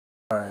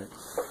Alright.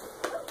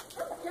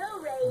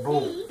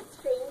 Boom.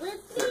 Sing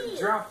with me.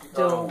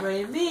 Do,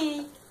 re,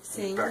 mi,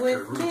 sing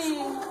with me.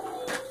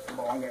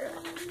 Long ass.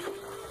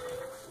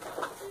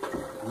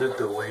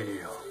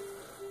 Lithuania.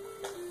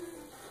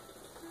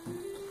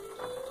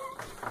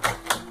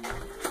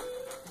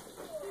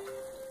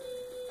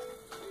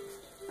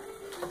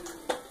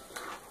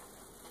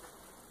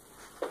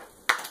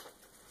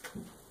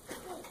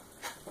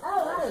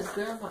 How does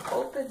Grandma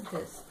open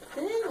this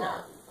thing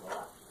up?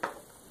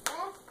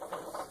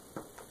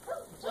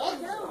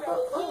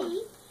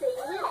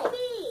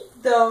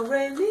 Do,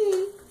 re,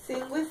 mi,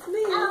 sing with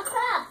me. Oh,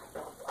 crap.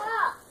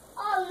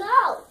 Oh,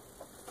 no.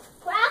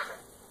 Crap.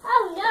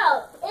 Oh,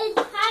 no. It's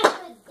time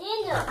for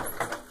dinner.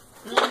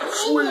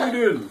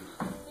 Sweden.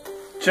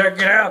 Check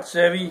it out,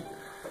 Sevy.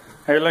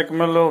 Hey, like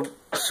my little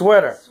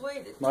sweater.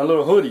 Sweden. My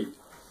little hoodie.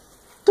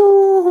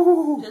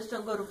 Just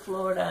don't go to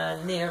Florida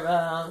near,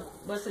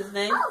 what's his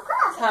name? Oh,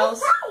 crap. His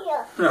house.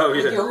 Oh,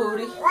 With yeah. your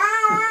hoodie.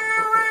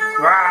 Rawr,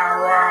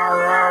 rawr,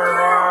 rawr,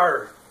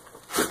 rawr.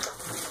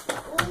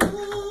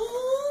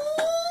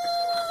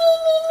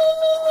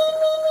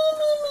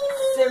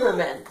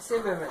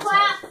 Zimmerman.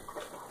 Crap.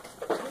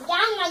 I'm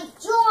gonna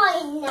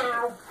join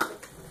now.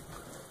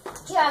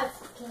 Just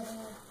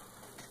kidding.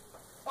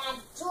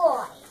 That's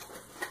joy.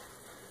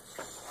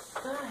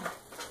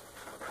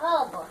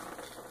 Oh, boy.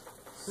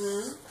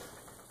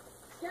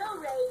 Do,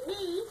 re,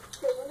 mi,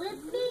 sing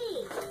with me.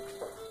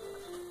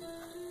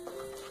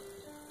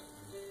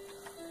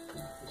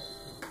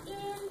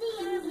 In the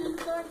air we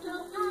soar so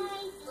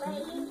high,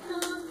 playing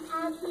songs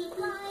as we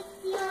fly.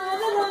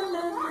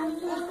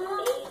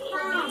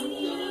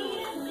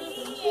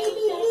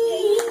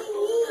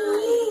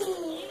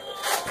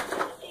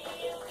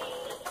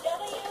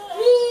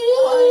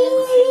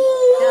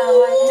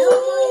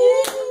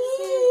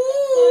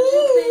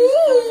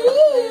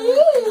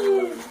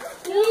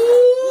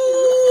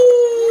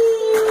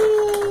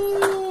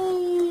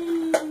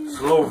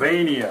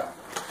 Slovenia.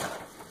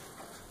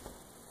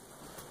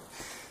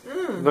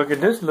 Look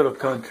at this little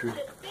country.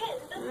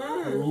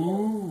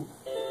 Ooh.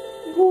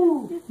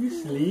 Ooh. You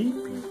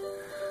sleepy.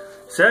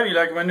 Sam, you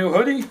like my new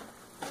hoodie?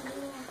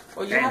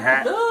 Well, you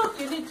have to look.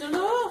 You need to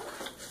look.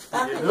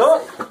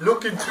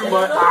 Look into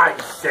my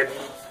eyes, Sammy.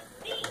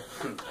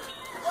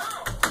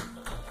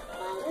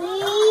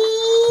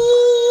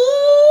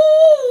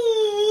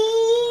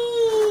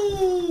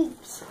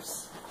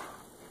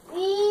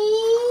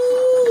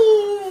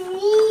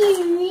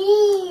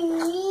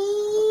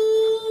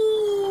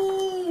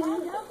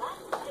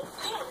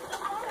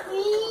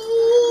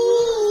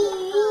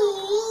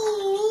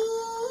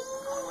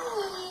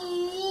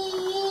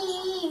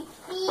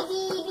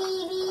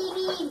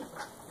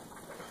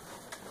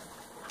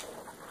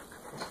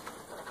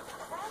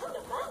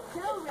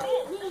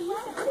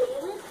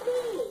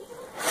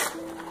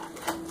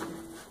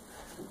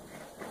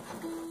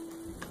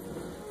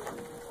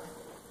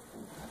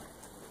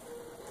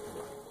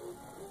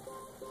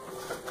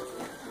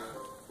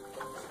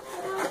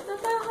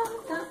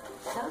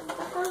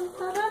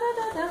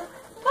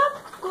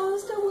 Up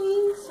goes the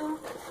whistle.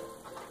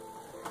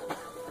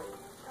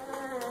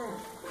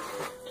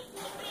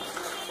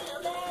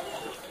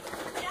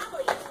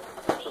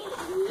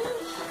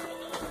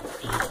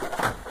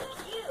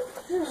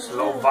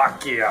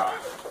 Slovakia.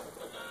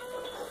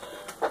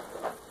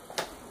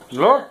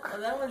 Look. Oh,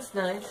 that one's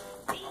nice.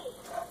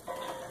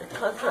 The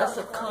contrast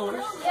of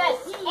colors.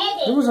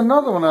 There was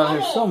another one out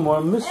here somewhere.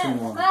 I'm missing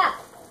one.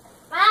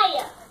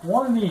 Fire.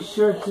 One of these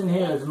shirts in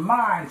here is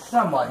mine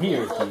somewhere.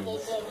 Here it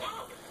is.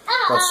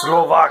 The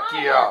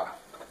Slovakia.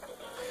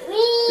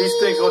 These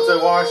things, once they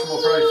wash them,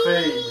 will probably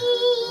fade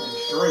and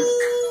shrink.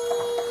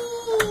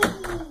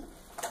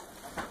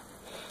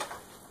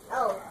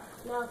 Oh,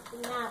 no,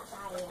 not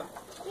fire.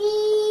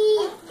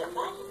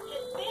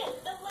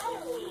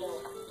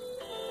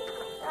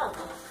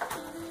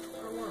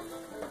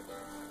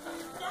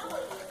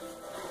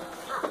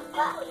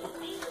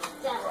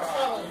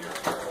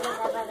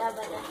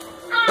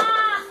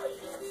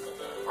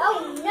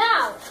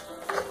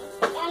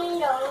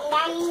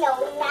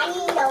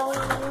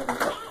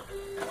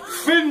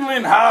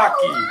 Finland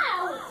hockey.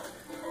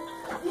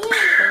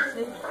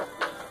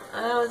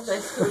 Oh, it's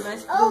nice blue,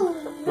 nice blue. Oh,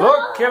 no.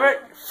 Look, Kevin.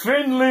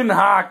 Finland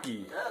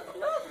hockey.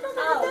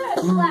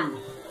 Man.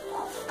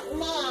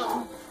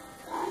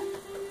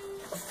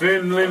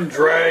 Finland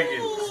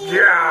Dragons.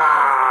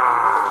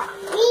 Yeah.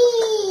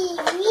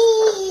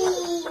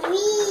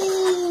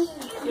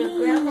 Your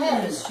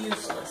grandma is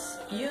useless.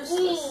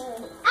 Useless.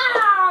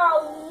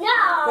 Oh, no.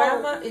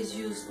 Grandma is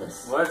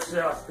useless. What's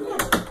else doing? Oh,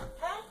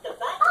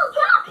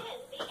 God.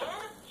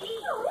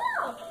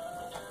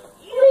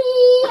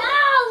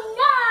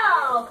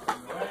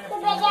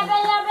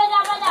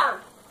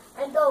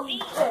 And go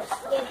first.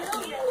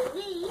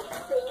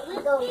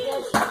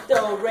 Do,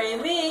 re,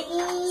 mi,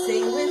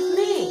 sing with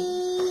me.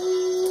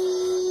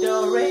 Do,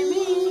 re,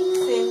 mi,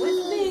 sing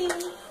with me.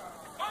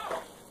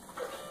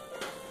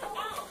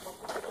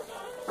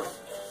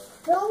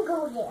 Don't go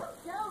there.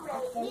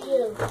 After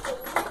you.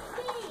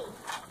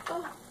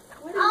 Oh,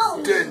 what is Oh.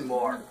 this?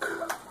 Denmark.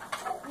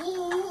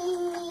 Yeah.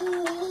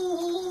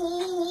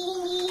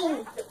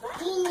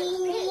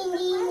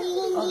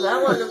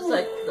 That one looks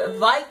like a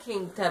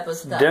Viking type of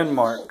stuff.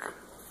 Denmark.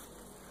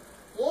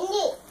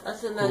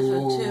 That's a nice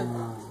one too.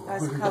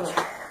 Nice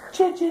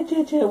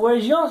color.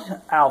 Where's your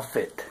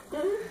outfit?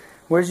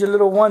 Where's your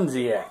little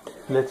onesie at?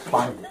 Let's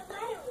find it.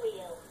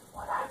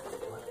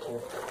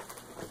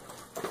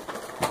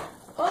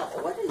 Oh,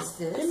 what is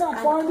this? You're not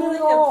I'm finding pulling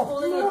it off. and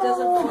pulling, it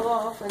doesn't pull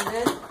off, and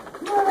then...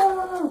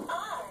 No.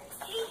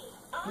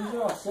 Is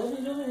there a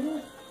settings over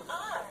here?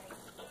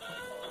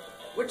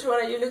 Which one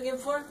are you looking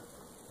for?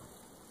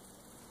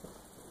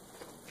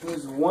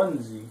 Here's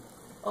onesie.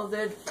 Oh,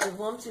 the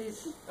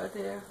onesies are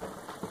there.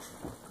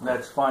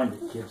 Let's find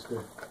it,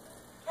 kidster.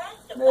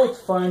 Let's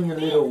find your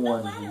little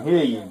onesie.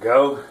 Here you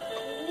go. Turn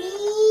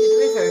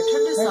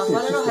this off. I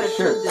don't know how to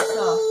turn this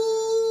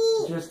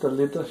off. Just a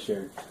little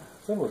shirt.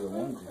 That was a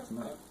onesie. It's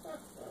not.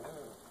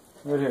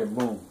 Right here,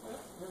 boom.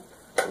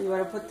 You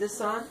want to put this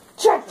on?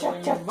 Cha So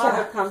when your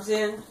mother comes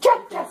in,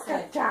 you can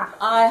say,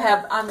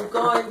 I'm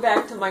going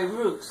back to my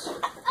roots.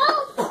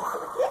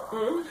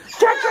 Hmm?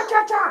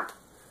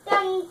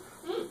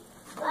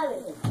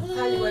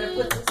 How you want to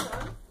put this on?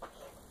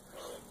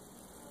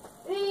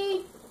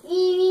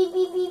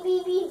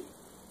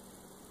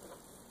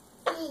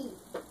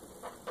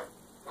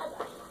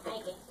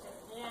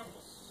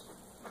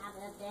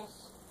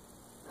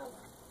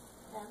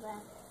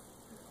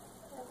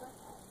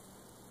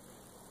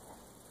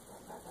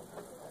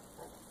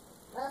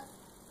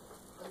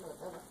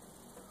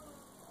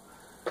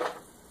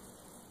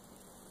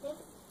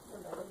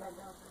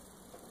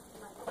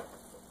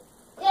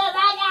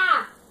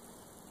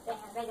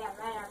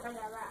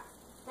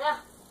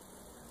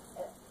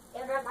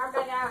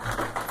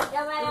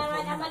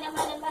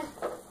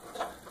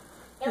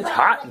 It's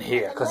hot in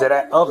here because of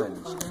that oven.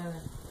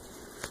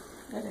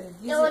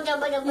 He's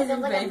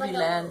in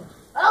babyland.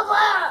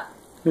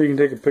 Here, you can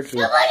take a picture.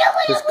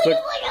 Just click.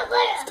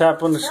 Just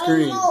tap on the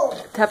screen.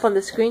 Tap on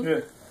the screen? Yeah.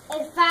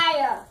 It's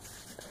fire!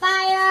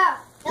 Fire!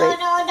 No, Wait.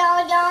 no,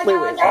 no, no, Wait,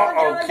 no, wait. no,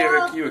 Uh-oh, no,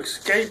 Kivik, no. you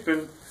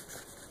escaping.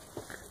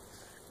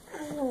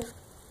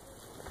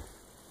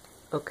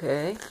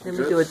 Okay, let me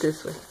do it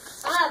this way.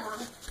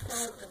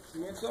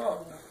 What's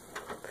up?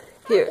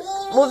 Here,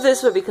 move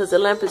this way because the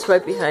lamp is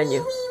right behind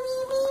you.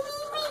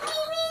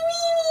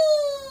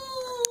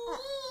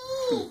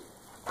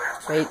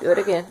 Wait, do it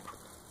again.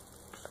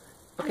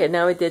 Okay,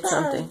 now it did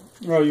something.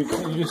 Oh, you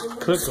just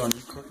click on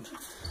it.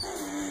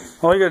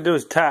 All you gotta do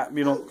is tap.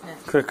 You don't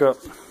click up.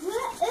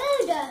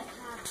 What is that?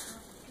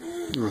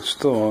 It's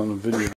still on the video.